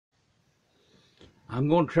I'm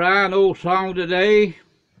going to try an old song today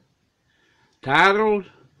titled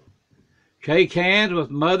Shake Hands with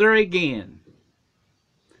Mother Again.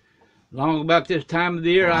 Long about this time of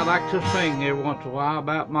the year, I like to sing every once in a while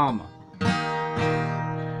about Mama.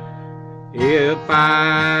 If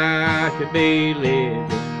I should be living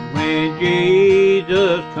when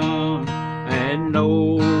Jesus comes and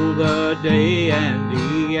know the day and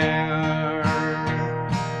the hour,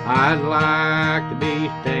 I'd like to be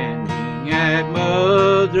standing at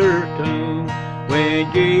Mother's tomb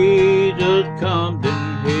when Jesus comes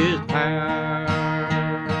in His power.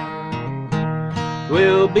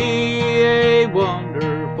 'Twill be a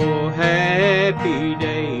wonderful happy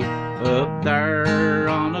day up there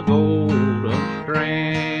on the golden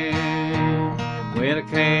strand, when I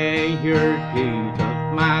can hear Jesus,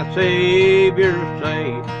 my Savior,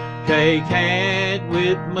 say, shake hands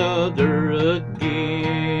with Mother again.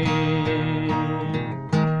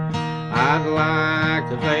 I'd like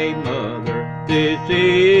to say, Mother, this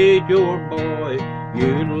is your boy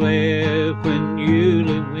you left when you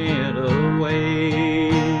went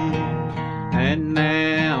away. And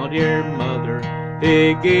now, dear Mother,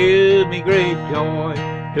 it gives me great joy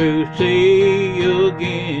to see you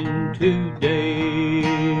again today.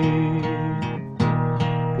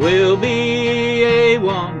 'Twill be a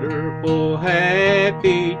wonderful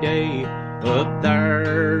happy day up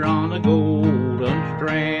there on the golden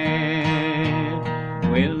strand,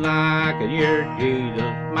 when I can hear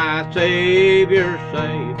Jesus, my Savior,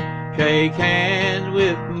 say, shake hands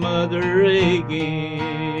with Mother again.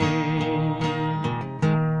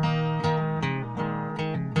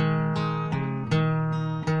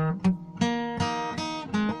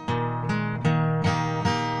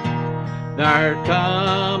 There's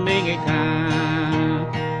coming a time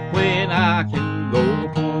when I can go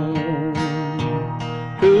home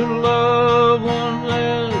to love one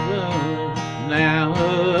another now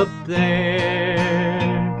up there.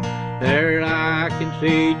 There I can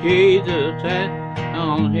see Jesus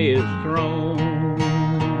on His throne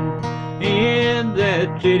in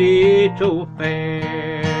that city so fair.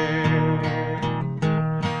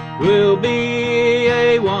 'Twill be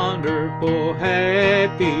a wonderful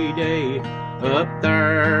happy day up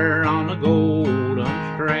there on the golden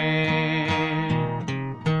strand,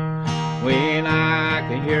 when I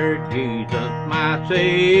can hear Jesus, my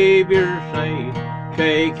Savior, say,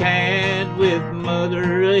 shake hands with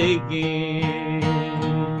Mother again.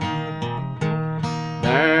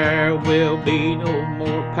 There will be no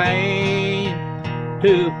more pain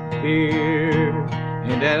to fear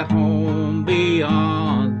in that home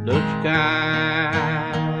beyond the sky.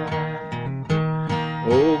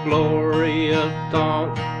 Oh, glorious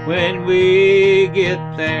thought, when we get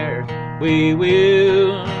there, we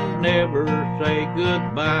will never say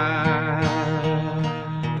goodbye.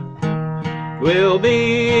 'Twill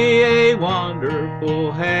be a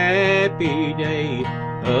wonderful happy day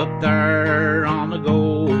up there on the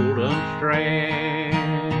golden strand,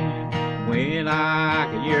 when I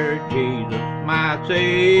can hear Jesus, my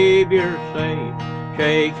Savior, say,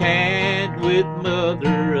 shake hands with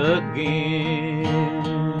Mother again.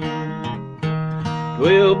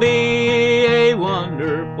 'Twill be a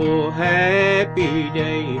wonderful happy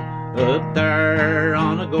day up there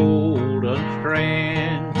on the golden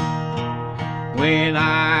strand, when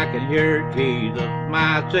I can hear Jesus,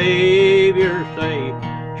 my Savior, say,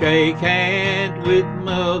 shake hands with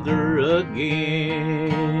Mother again.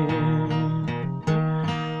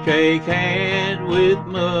 Shake hands with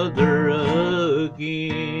Mother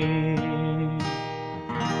again.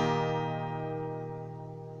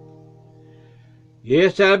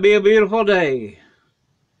 Yes, that'd be a beautiful day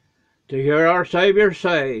to hear our Savior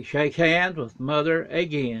say, shake hands with Mother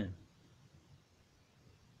again.